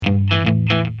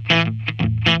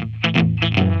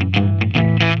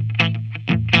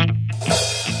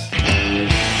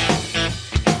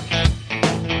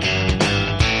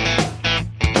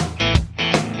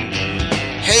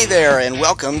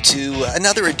welcome to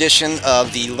another edition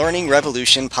of the Learning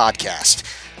Revolution podcast.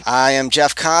 I am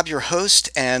Jeff Cobb, your host,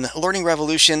 and Learning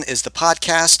Revolution is the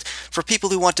podcast for people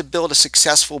who want to build a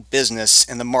successful business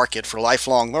in the market for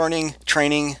lifelong learning,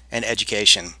 training, and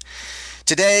education.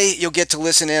 Today, you'll get to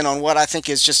listen in on what I think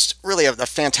is just really a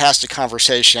fantastic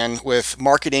conversation with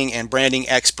marketing and branding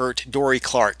expert Dorie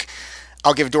Clark.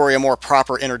 I'll give Dorie a more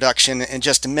proper introduction in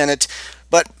just a minute,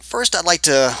 but first I'd like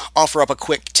to offer up a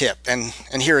quick tip, and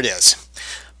here it is.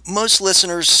 Most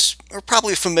listeners are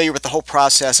probably familiar with the whole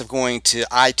process of going to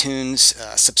iTunes,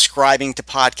 subscribing to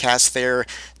podcasts there,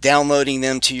 downloading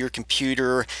them to your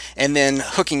computer, and then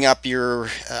hooking up your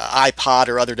iPod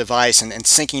or other device and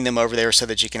syncing them over there so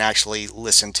that you can actually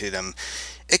listen to them.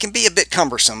 It can be a bit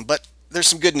cumbersome, but there's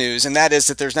some good news, and that is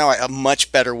that there's now a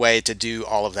much better way to do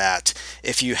all of that.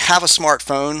 If you have a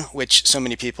smartphone, which so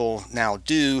many people now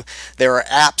do, there are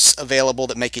apps available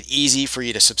that make it easy for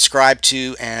you to subscribe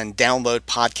to and download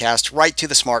podcasts right to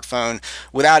the smartphone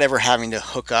without ever having to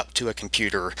hook up to a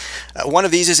computer. One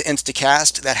of these is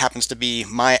Instacast. That happens to be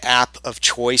my app of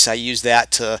choice. I use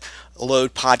that to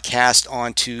load podcast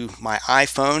onto my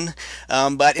iPhone,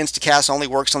 but Instacast only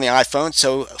works on the iPhone,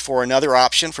 so for another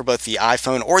option for both the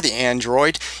iPhone or the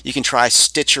Android, you can try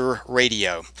Stitcher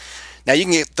Radio. Now you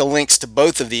can get the links to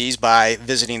both of these by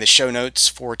visiting the show notes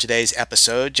for today's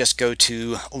episode. Just go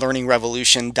to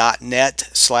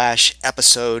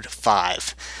learningrevolution.net/episode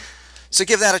 5. So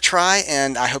give that a try,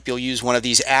 and I hope you'll use one of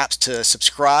these apps to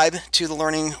subscribe to the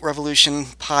Learning Revolution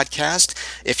podcast.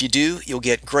 If you do, you'll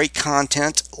get great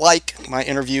content like my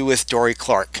interview with Dorie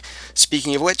Clark.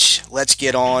 Speaking of which, let's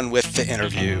get on with the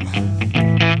interview.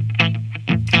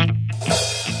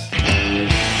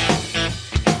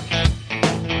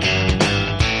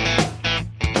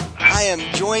 I am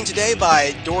joined today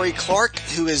by Dorie Clark,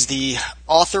 who is the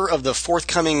author of the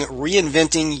forthcoming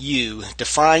Reinventing You,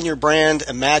 Define Your Brand,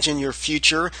 Imagine Your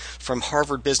Future from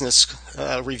Harvard Business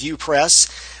Review Press.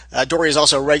 Dorie is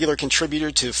also a regular contributor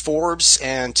to Forbes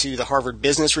and to the Harvard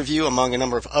Business Review, among a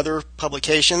number of other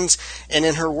publications. And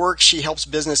in her work, she helps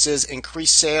businesses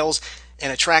increase sales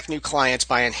and attract new clients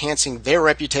by enhancing their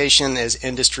reputation as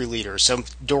industry leaders. So,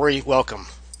 Dorie, welcome.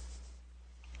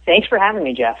 Thanks for having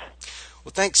me, Jeff.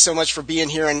 Well, thanks so much for being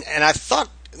here. And I thought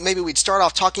maybe we'd start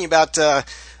off talking about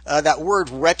that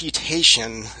word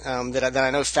reputation that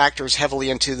I know factors heavily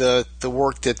into the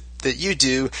work that you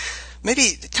do.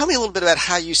 Maybe tell me a little bit about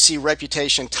how you see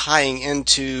reputation tying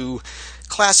into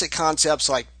classic concepts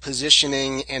like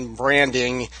positioning and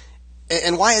branding,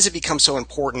 and why has it become so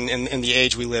important in the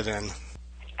age we live in?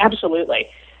 Absolutely.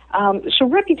 So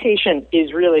reputation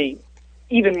is really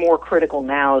even more critical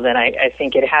now than I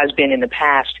think it has been in the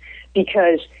past,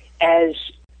 because as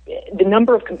the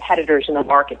number of competitors in the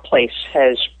marketplace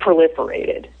has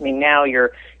proliferated. I mean, now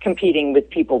you're competing with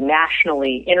people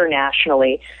nationally,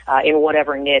 internationally, in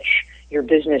whatever niche your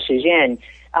business is in.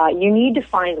 You need to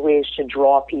find ways to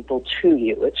draw people to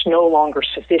you. It's no longer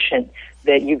sufficient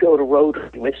that you go to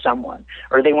Rotary with someone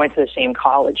or they went to the same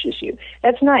college as you.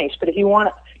 That's nice, but if you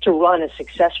want to run a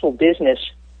successful business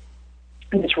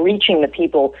that's reaching the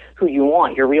people who you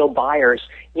want, your real buyers,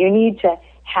 you need to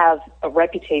have a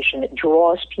reputation that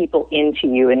draws people into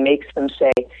you and makes them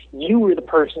say, you are the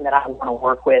person that I want to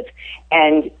work with.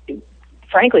 And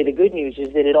frankly, the good news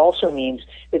is that it also means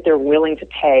that they're willing to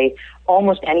pay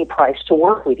almost any price to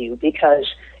work with you,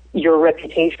 because your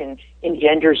reputation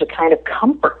engenders a kind of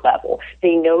comfort level.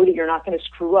 They know that you're not going to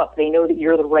screw up. They know that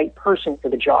you're the right person for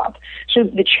the job. So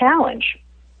the challenge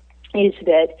is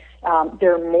that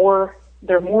there are more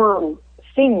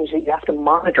things that you have to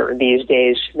monitor these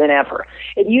days than ever.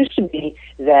 It used to be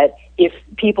that if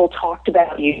people talked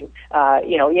about you,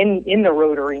 in the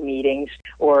Rotary meetings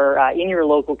or in your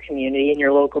local community, in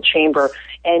your local chamber,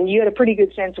 and you had a pretty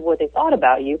good sense of what they thought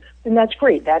about you, then that's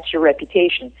great. That's your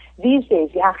reputation. These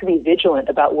days, you have to be vigilant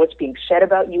about what's being said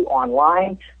about you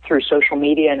online, through social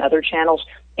media and other channels,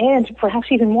 and perhaps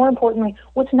even more importantly,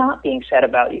 what's not being said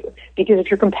about you. Because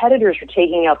if your competitors are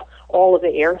taking up all of the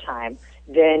airtime,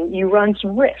 then you run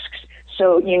some risks.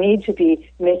 So you need to be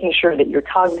making sure that you're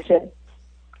cognizant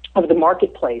of the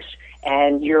marketplace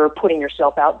and you're putting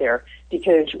yourself out there.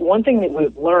 Because one thing that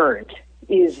we've learned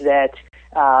is that,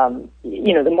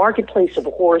 the marketplace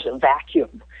abhors a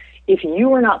vacuum. If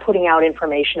you are not putting out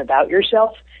information about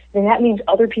yourself, then that means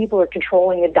other people are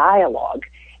controlling the dialogue.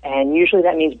 And usually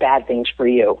that means bad things for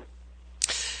you.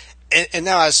 And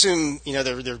now I assume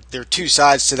there are two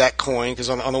sides to that coin, because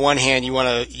on the one hand you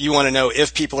want to know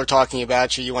if people are talking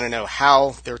about you, you want to know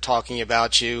how they're talking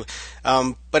about you,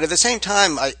 but at the same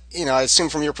time I assume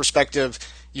from your perspective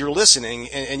you're listening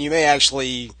and you may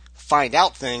actually find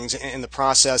out things in the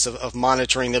process of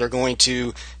monitoring that are going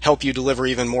to help you deliver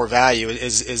even more value.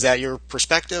 Is that your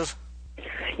perspective?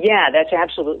 Yeah, that's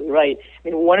absolutely right. I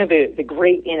mean, one of the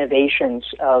great innovations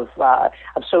of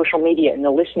social media and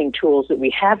the listening tools that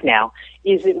we have now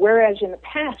is that whereas in the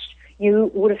past you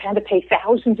would have had to pay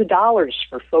thousands of dollars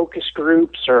for focus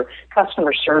groups or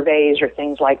customer surveys or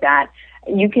things like that,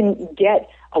 you can get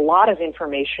a lot of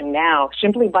information now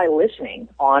simply by listening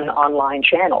on online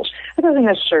channels. It doesn't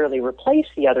necessarily replace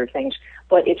the other things,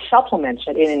 but it supplements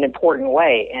it in an important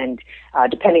way. And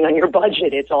depending on your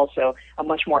budget, it's also a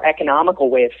much more economical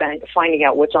way of finding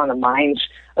out what's on the minds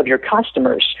of your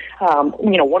customers.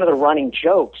 One of the running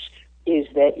jokes is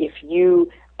that if you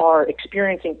are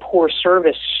experiencing poor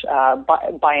service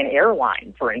by an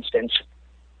airline, for instance,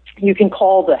 you can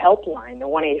call the helpline, the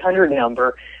 1-800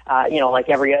 number, like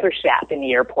every other SAP in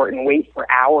the airport and wait for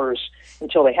hours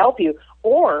until they help you.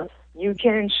 Or you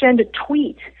can send a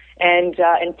tweet and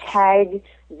tag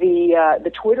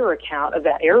the Twitter account of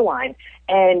that airline,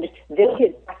 and they'll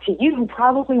get back to you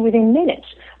probably within minutes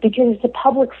because it's a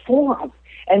public forum.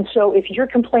 And so if you're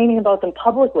complaining about them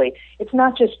publicly, it's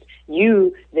not just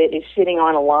you that is sitting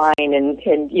on a line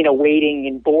and waiting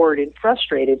and bored and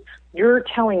frustrated. You're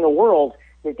telling the world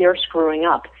that they're screwing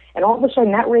up. And all of a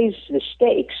sudden that raises the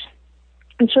stakes,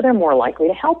 and so they're more likely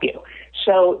to help you.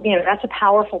 So, that's a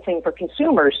powerful thing for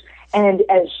consumers. And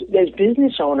as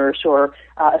business owners or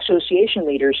association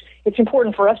leaders, it's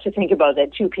important for us to think about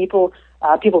that too.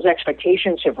 People's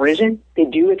expectations have risen. They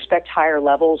do expect higher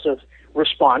levels of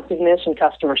responsiveness and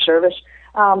customer service.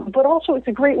 But also it's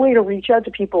a great way to reach out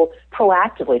to people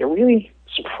proactively, to really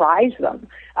surprise them.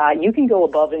 You can go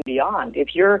above and beyond.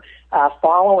 If you're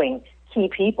following key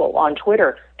people on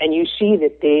Twitter and you see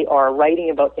that they are writing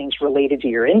about things related to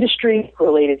your industry,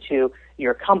 related to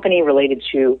your company, related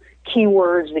to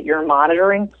keywords that you're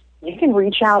monitoring, you can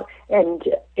reach out and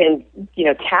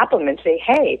tap them and say,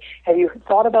 hey, have you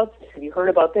thought about this? Have you heard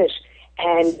about this?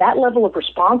 And that level of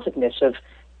responsiveness of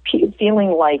feeling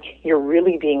like you're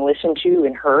really being listened to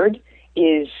and heard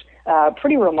is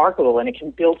pretty remarkable, and it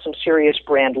can build some serious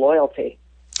brand loyalty.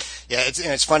 Yeah,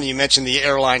 it's funny you mentioned the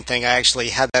airline thing. I actually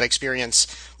had that experience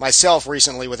myself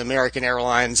recently with American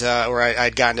Airlines, where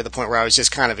I'd gotten to the point where I was just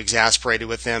kind of exasperated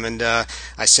with them, and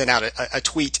I sent out a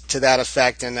tweet to that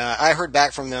effect, and I heard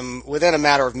back from them within a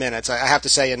matter of minutes. I have to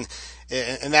say,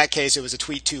 in that case, it was a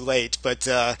tweet too late, but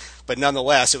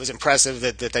nonetheless, it was impressive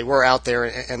that they were out there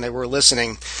and they were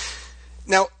listening.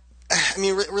 Now, I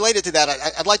mean, related to that,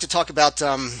 I'd like to talk about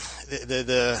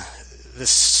the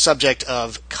subject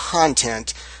of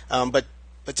content.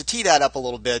 But to tee that up a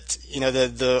little bit,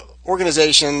 the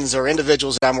organizations or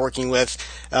individuals that I'm working with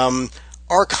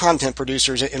are content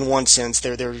producers in one sense.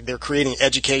 They're creating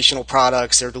educational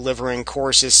products. They're delivering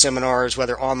courses, seminars,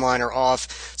 whether online or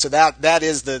off. So that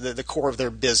is the core of their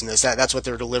business. That's what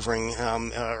they're delivering,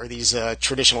 are these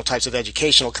traditional types of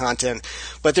educational content.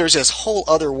 But there's this whole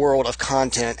other world of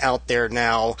content out there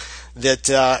now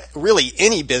that really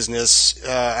any business,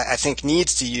 I think,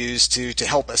 needs to use to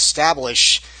help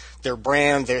establish their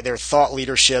brand, their thought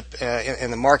leadership in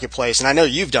the marketplace. And I know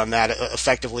you've done that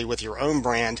effectively with your own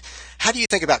brand. How do you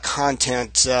think about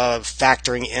content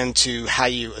factoring into how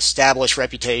you establish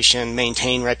reputation,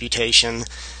 maintain reputation,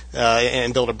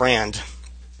 and build a brand?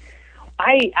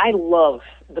 I love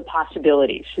the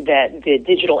possibilities that the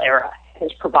digital era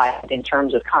has provided in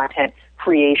terms of content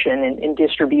creation and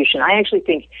distribution. I actually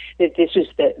think that this is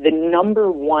the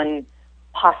number one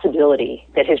possibility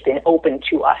that has been open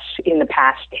to us in the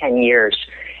past 10 years.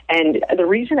 And the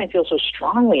reason I feel so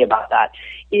strongly about that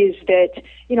is that,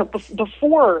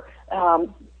 before,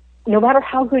 no matter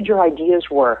how good your ideas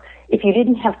were, if you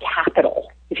didn't have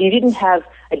capital, if you didn't have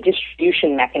a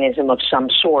distribution mechanism of some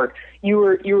sort, you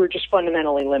were just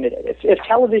fundamentally limited. If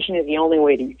television is the only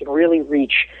way that you can really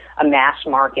reach a mass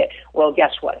market, well,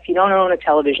 guess what? If you don't own a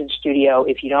television studio,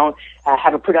 if you don't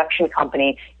have a production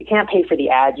company, you can't pay for the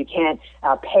ads, you can't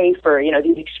pay for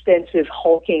these expensive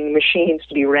hulking machines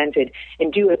to be rented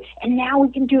and do it. And now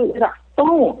we can do it with our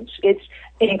phones. It's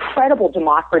an incredible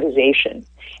democratization.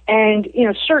 And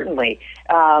certainly,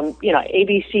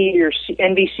 ABC or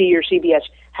NBC or CBS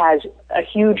has a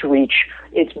huge reach.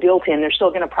 It's built in. They're still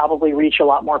going to probably reach a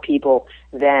lot more people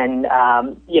than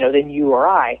you or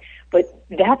I. But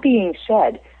that being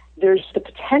said, there's the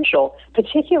potential,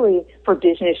 particularly for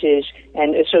businesses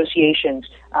and associations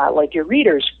like your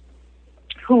readers,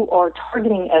 who are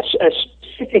targeting a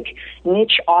specific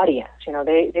niche audience.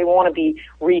 They want to be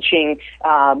reaching,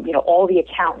 all the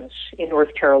accountants in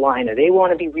North Carolina. They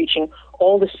want to be reaching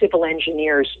all the civil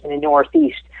engineers in the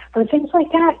Northeast. For things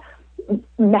like that,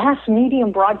 mass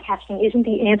medium broadcasting isn't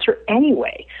the answer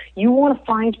anyway. You want to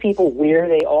find people where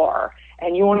they are,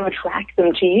 and you want to attract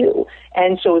them to you.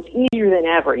 And so it's easier than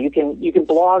ever. You can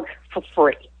blog for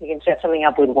free. You can set something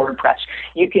up with WordPress.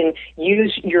 You can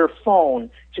use your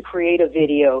phone to create a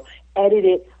video, edit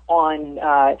it on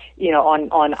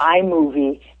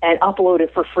iMovie and upload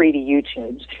it for free to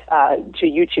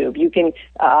YouTube. You can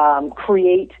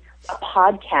create a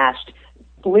podcast,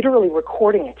 literally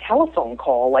recording a telephone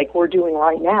call like we're doing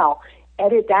right now,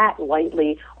 edit that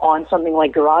lightly on something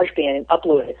like GarageBand and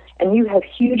upload it. And you have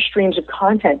huge streams of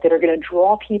content that are going to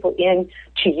draw people in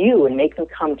to you and make them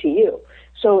come to you.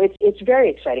 So it's very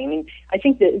exciting. I mean, I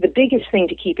think the biggest thing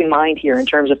to keep in mind here in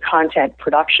terms of content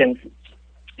production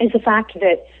is the fact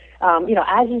that,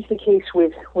 as is the case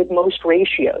with most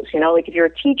ratios, like if you're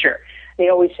a teacher, they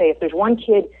always say if there's one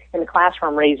kid in the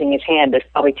classroom raising his hand, there's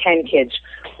probably 10 kids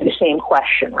with the same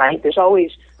question, right? There's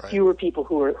always fewer people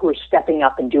who are stepping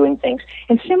up and doing things.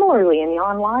 And similarly, in the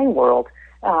online world,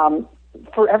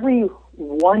 for every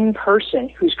one person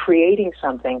who's creating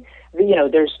something,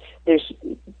 there's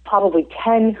probably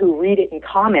 10 who read it and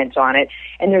comment on it,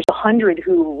 and there's 100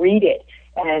 who read it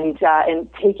and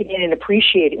take it in and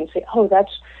appreciate it and say, oh,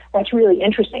 that's really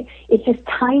interesting. It's just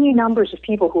tiny numbers of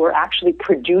people who are actually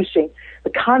producing the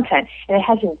content, and it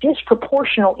has a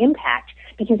disproportional impact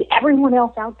because everyone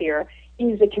else out there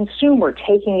is a consumer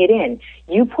taking it in.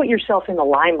 You put yourself in the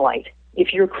limelight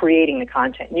if you're creating the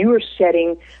content. You are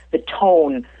setting the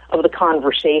tone of the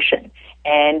conversation,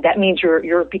 and that means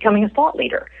you're becoming a thought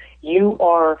leader. You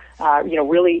are,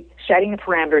 really setting the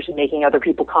parameters and making other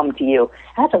people come to you.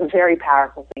 That's a very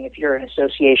powerful thing if you're an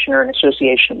association or an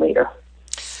association leader.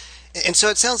 And so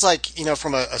it sounds like,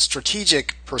 from a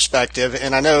strategic perspective,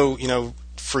 and I know,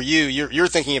 for you're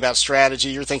thinking about strategy,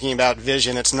 you're thinking about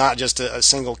vision. It's not just a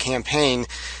single campaign.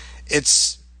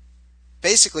 It's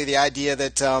basically the idea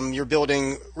that you're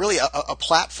building really a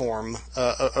platform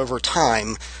over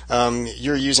time.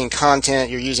 You're using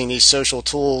content, you're using these social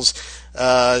tools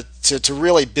to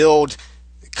really build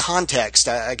context,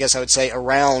 I guess I would say,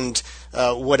 around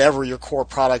whatever your core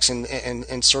products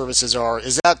and services are.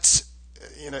 Is that,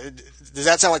 does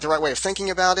that sound like the right way of thinking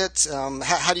about it?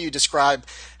 How do you describe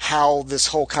how this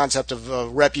whole concept of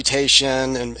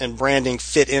reputation and branding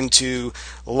fit into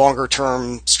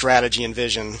longer-term strategy and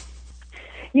vision?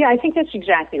 Yeah, I think that's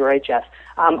exactly right, Jeff.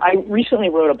 I recently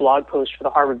wrote a blog post for the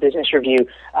Harvard Business Review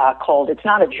called "It's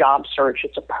Not a Job Search,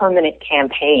 It's a Permanent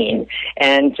Campaign."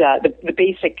 And the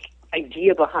basic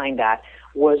idea behind that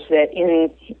was that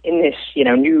in this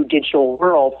new digital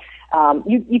world,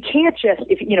 you can't just,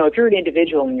 if you're an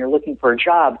individual and you're looking for a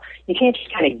job, you can't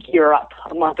just kind of gear up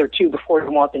a month or two before you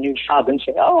want the new job and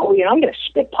say, oh, I'm going to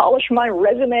spit polish my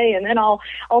resume and then I'll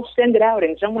send it out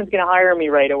and someone's going to hire me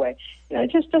right away. It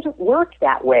just doesn't work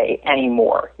that way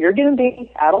anymore. You're going to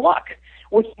be out of luck.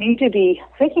 What you need to be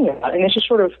thinking about, and this is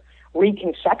sort of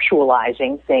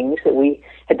reconceptualizing things that we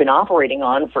had been operating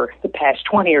on for the past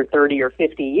 20 or 30 or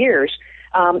 50 years,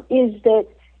 is that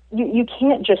you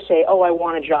can't just say, oh, I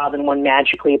want a job, and one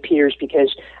magically appears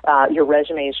because your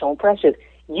resume is so impressive.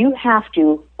 You have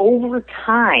to, over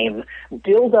time,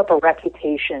 build up a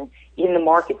reputation in the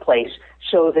marketplace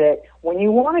so that when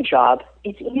you want a job,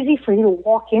 it's easy for you to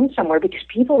walk in somewhere because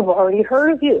people have already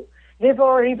heard of you. They've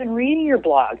already been reading your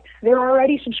blog. They're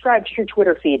already subscribed to your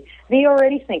Twitter feed. They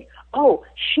already think, oh,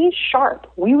 she's sharp.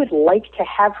 We would like to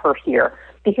have her here.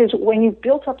 Because when you've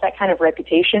built up that kind of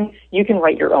reputation, you can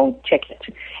write your own ticket.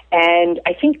 And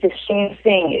I think the same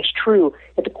thing is true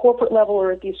at the corporate level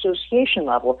or at the association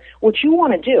level. What you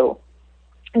want to do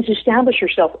is establish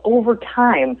yourself over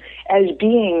time as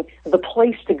being the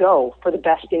place to go for the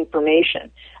best information.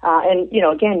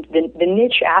 Again, the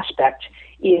niche aspect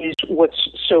is what's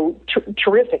so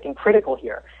terrific and critical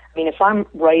here. I mean, if I'm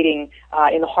writing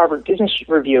in the Harvard Business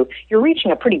Review, you're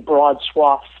reaching a pretty broad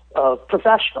swath of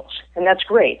professionals, and that's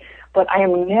great. But I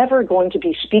am never going to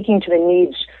be speaking to the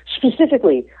needs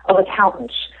specifically of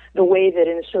accountants the way that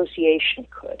an association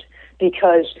could.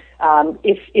 Because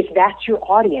if that's your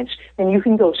audience, then you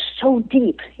can go so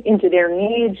deep into their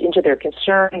needs, into their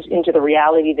concerns, into the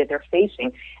reality that they're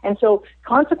facing. And so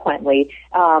consequently,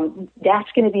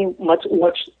 that's going to be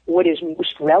what is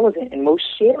most relevant and most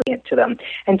salient to them.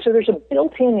 And so there's a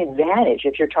built-in advantage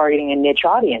if you're targeting a niche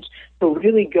audience for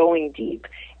really going deep.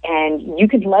 And you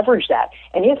can leverage that.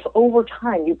 And if over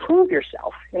time you prove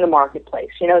yourself in the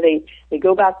marketplace, they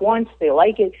go back once, they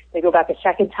like it, they go back a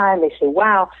second time, they say,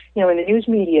 wow, in the news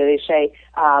media they say,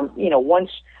 once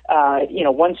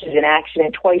is an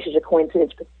accident, twice is a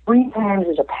coincidence, but 3 times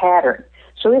is a pattern.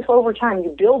 So if over time you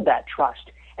build that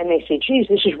trust and they say, geez,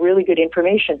 this is really good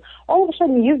information, all of a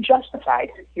sudden you've justified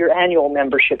your annual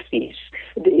membership fees.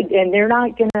 And they're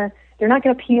not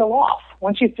gonna peel off.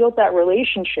 Once you've built that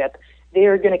relationship,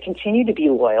 they're going to continue to be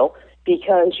loyal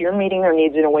because you're meeting their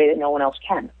needs in a way that no one else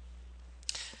can.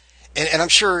 And I'm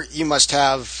sure you must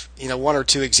have, one or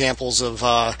two examples of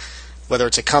whether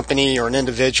it's a company or an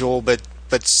individual, but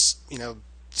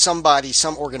somebody,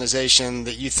 some organization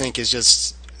that you think is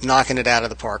just knocking it out of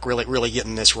the park, really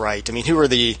getting this right. I mean, who are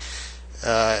the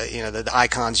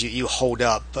icons you hold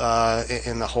up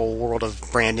in the whole world of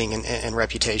branding and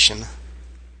reputation?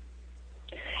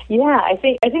 Yeah, I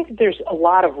think that there's a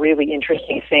lot of really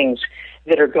interesting things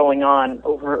that are going on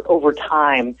over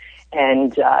time,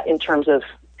 and in terms of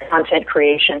content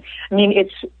creation. I mean,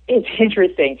 it's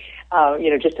interesting,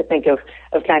 just to think of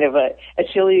kind of a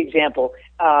silly example.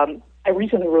 I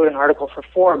recently wrote an article for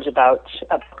Forbes about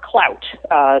Clout,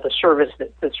 the service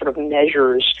that sort of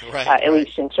measures, at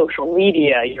least in social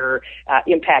media, your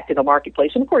impact in the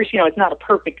marketplace. And of course, it's not a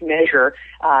perfect measure.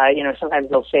 Sometimes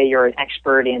they'll say you're an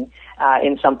expert in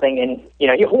something, and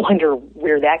you wonder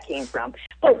where that came from.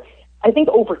 But I think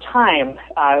over time,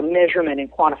 measurement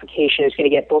and quantification is going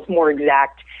to get both more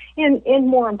exact and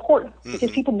more important,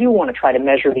 because people do want to try to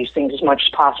measure these things as much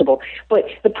as possible. But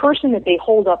the person that they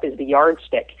hold up as the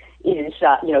yardstick is,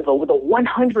 the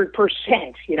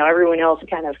 100%, everyone else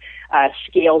kind of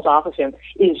scales off of him,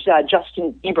 is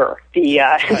Justin Bieber,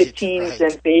 the teen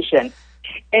sensation.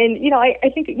 And,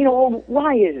 I think,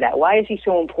 why is that? Why is he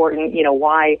so important?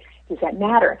 Why does that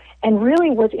matter? And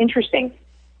really what's interesting,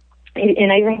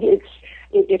 and I think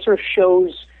it sort of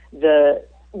shows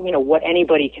what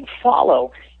anybody can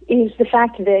follow, is the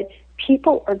fact that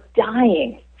people are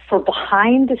dying for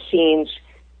behind the scenes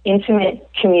intimate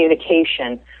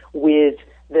communication with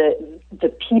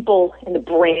the people and the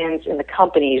brands and the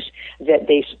companies that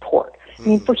they support. I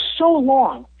mean, for so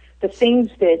long, the things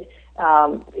that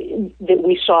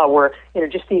we saw were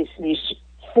just these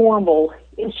formal,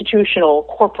 institutional,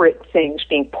 corporate things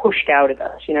being pushed out at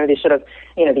us. These sort of,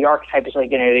 the archetype is like,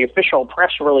 the official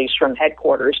press release from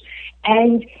headquarters.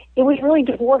 And it was really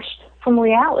divorced from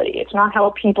reality. It's not how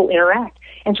people interact.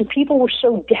 And so people were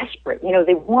so desperate.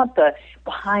 They want the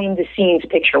behind-the-scenes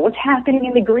picture. What's happening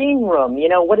in the green room?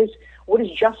 What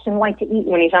does Justin like to eat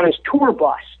when he's on his tour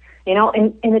bus?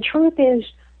 And the truth is,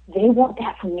 they want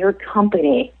that from your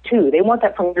company, too. They want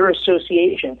that from your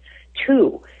association,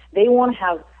 too. They want to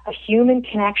have a human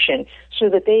connection so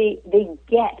that they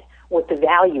get what the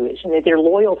value is, and that they're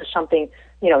loyal to something,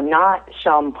 not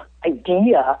some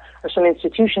idea or some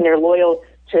institution. They're loyal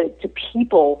to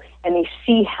people, and they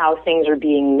see how things are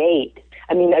being made.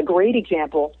 I mean, a great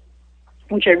example,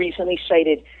 which I recently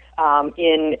cited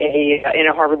in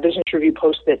a Harvard Business Review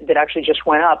post that actually just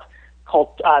went up,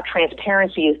 called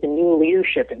 "Transparency is the New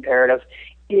Leadership Imperative,"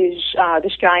 is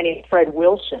this guy named Fred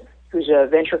Wilson, who's a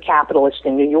venture capitalist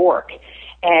in New York.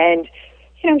 And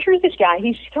here's this guy.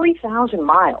 He's 3,000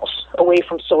 miles away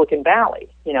from Silicon Valley,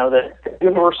 the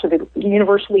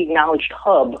universally acknowledged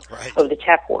hub of the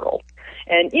tech world.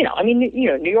 And,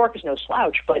 New York is no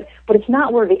slouch, but it's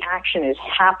not where the action is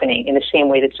happening in the same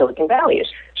way that Silicon Valley is.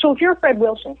 So if you're Fred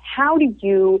Wilson, how do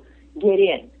you get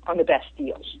in on the best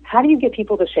deals? How do you get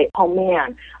people to say, oh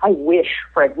man, I wish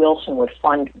Fred Wilson would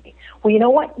fund me? Well, you know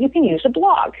what? You can use a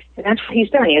blog. And that's what he's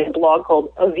done. He has a blog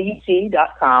called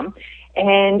avc.com,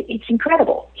 and it's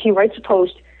incredible. He writes a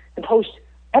post.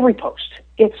 Every post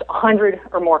gets 100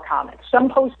 or more comments. Some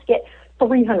posts get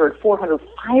 300, 400,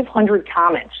 500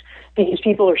 comments, because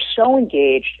people are so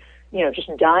engaged, just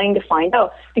dying to find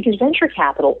out. Because venture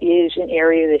capital is an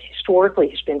area that historically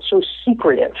has been so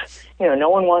secretive. No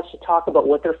one wants to talk about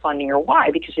what they're funding or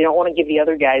why, because they don't want to give the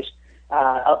other guys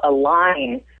a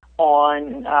line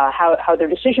on how their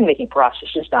decision-making process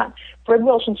is done. Fred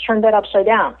Wilson's turned that upside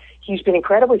down. He's been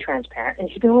incredibly transparent, and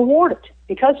he's been rewarded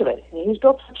because of it. And he's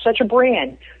built such a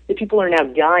brand that people are now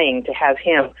dying to have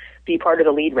him be part of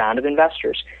the lead round of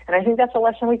investors. And I think that's a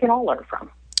lesson we can all learn from.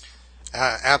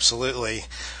 Absolutely.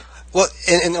 Well,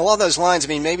 and along those lines, I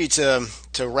mean, maybe to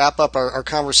wrap up our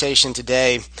conversation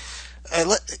today,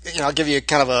 I'll give you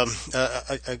kind of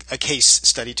a case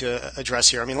study to address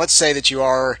here. I mean, let's say that you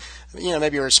are,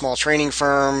 maybe you're a small training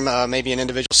firm, maybe an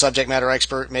individual subject matter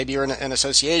expert, maybe you're an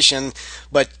association,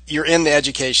 but you're in the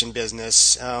education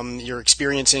business. You're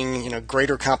experiencing,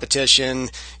 greater competition.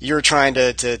 You're trying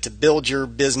to build your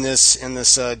business in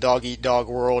this dog-eat-dog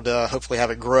world, hopefully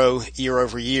have it grow year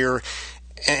over year.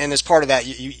 And as part of that,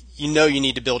 you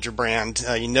need to build your brand.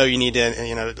 You need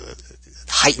to,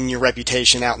 heighten your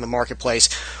reputation out in the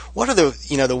marketplace. What are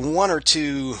the one or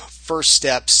two first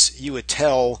steps you would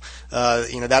tell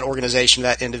that organization,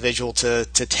 that individual to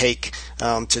take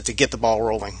to get the ball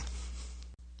rolling?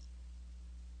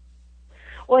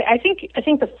 Well, I think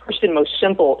the first and most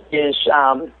simple is,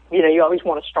 you always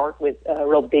want to start with a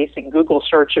real basic Google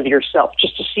search of yourself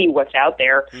just to see what's out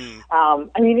there.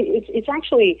 It's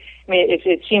actually,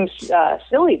 it seems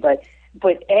silly, but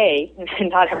A,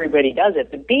 not everybody does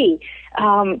it, but B,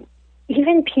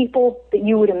 even people that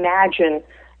you would imagine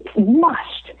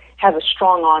must have a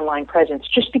strong online presence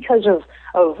just because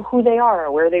of who they are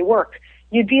or where they work.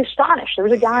 You'd be astonished. There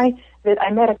was a guy that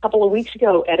I met a couple of weeks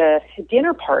ago at a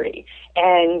dinner party,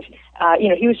 and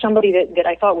he was somebody that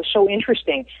I thought was so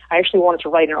interesting. I actually wanted to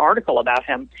write an article about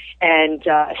him. And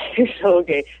so,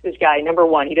 okay, this guy, number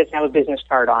one, he doesn't have a business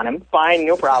card on him. Fine,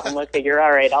 no problem. Let's figure.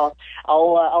 All right, I'll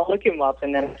look him up,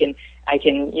 and then I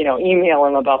can email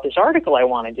him about this article I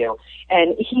want to do.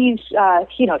 And he's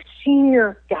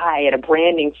senior guy at a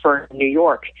branding firm in New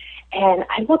York. And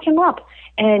I look him up,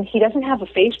 and he doesn't have a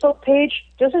Facebook page,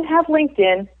 doesn't have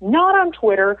LinkedIn, not on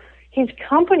Twitter. His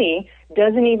company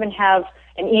doesn't even have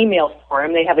an email for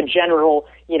him. They have a general,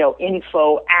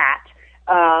 info at.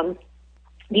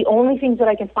 The only things that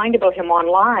I can find about him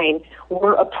online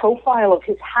were a profile of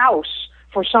his house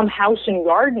for some house and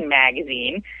garden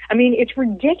magazine. I mean, it's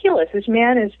ridiculous. This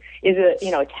man is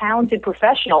a talented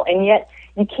professional, and yet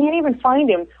you can't even find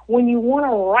him when you want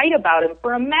to write about him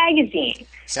for a magazine.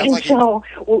 I was going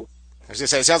to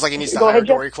say, it sounds like he needs to hire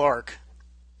Dorie Clark.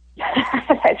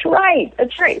 That's right.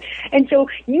 And so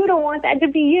you don't want that to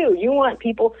be you. You want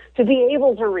people to be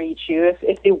able to reach you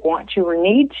if they want to or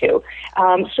need to.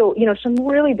 Some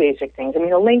really basic things. I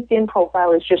mean, a LinkedIn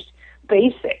profile is just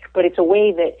basic, but it's a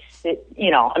way that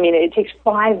it takes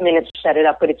 5 minutes to set it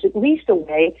up, but it's at least a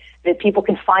way that people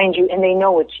can find you and they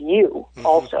know it's you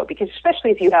also, because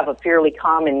especially if you have a fairly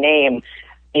common name,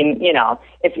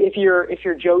 if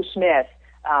you're Joe Smith,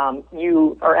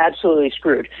 you are absolutely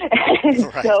screwed.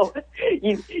 Right. So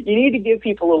you need to give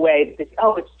people a way that,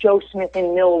 it's Joe Smith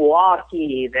in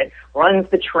Milwaukee that runs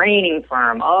the training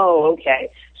firm. Oh,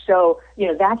 okay. So,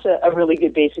 that's a really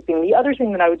good basic thing. The other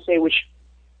thing that I would say, which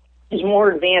is more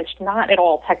advanced, not at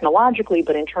all technologically,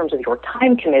 but in terms of your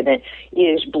time commitment,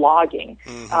 is blogging.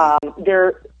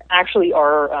 There actually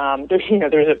are,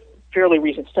 there's a fairly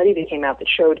recent study that came out that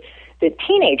showed that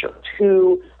teenagers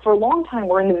who, for a long time,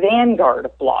 were in the vanguard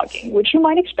of blogging, which you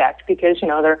might expect because,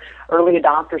 they're early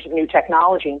adopters of new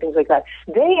technology and things like that,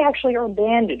 they actually are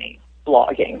abandoning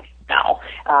blogging now,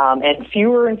 and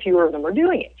fewer of them are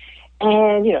doing it.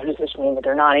 And, does this mean that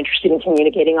they're not interested in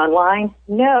communicating online?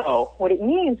 No. What it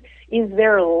means is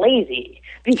they're lazy,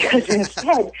 because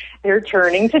instead they're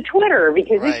turning to Twitter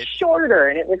because It's shorter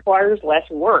and it requires less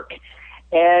work.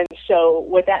 And so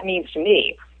what that means to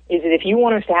me is that if you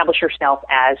want to establish yourself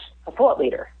as a thought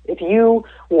leader, if you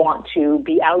want to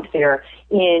be out there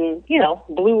in,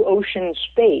 blue ocean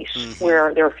space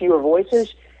where there are fewer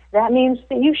voices, that means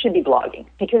that you should be blogging,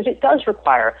 because it does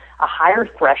require a higher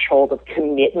threshold of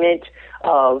commitment,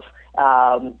 of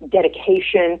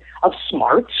dedication, of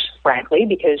smarts, frankly,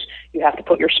 because you have to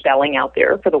put your spelling out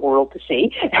there for the world to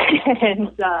see.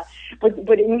 And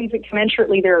but it means that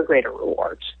commensurately there are greater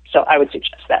rewards. So I would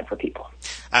suggest that for people.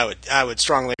 I would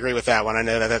strongly agree with that one. I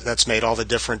know that's made all the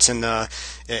difference in my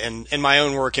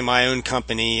own work, in my own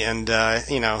company, and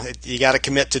you got to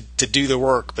commit to do the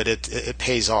work, but it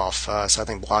pays off. So I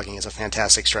think blogging is a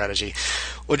fantastic strategy.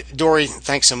 Well, Dorie,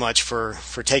 thanks so much for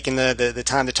taking the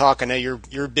time to talk. I know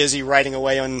you're busy writing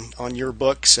away on your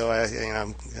book, so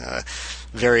I'm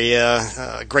very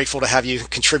grateful to have you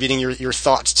contributing your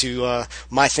thoughts to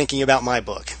my thinking about my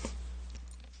book.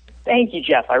 Thank you,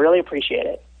 Jeff. I really appreciate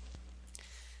it.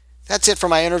 That's it for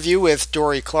my interview with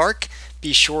Dorie Clark.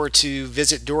 Be sure to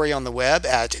visit Dorie on the web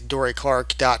at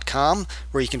dorieclark.com,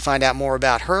 where you can find out more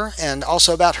about her and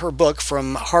also about her book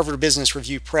from Harvard Business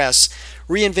Review Press,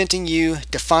 Reinventing You,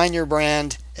 Define Your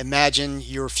Brand, Imagine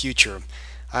Your Future.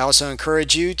 I also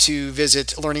encourage you to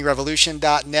visit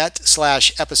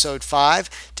learningrevolution.net/episode 5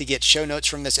 to get show notes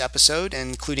from this episode,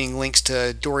 including links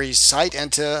to Dorie's site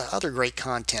and to other great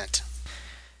content.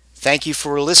 Thank you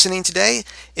for listening today.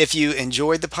 If you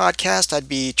enjoyed the podcast, I'd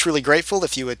be truly grateful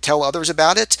if you would tell others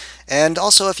about it. And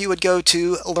also if you would go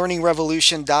to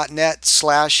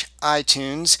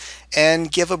learningrevolution.net/iTunes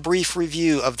and give a brief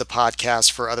review of the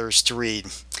podcast for others to read.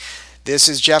 This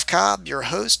is Jeff Cobb, your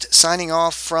host, signing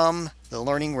off from The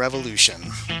Learning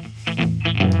Revolution.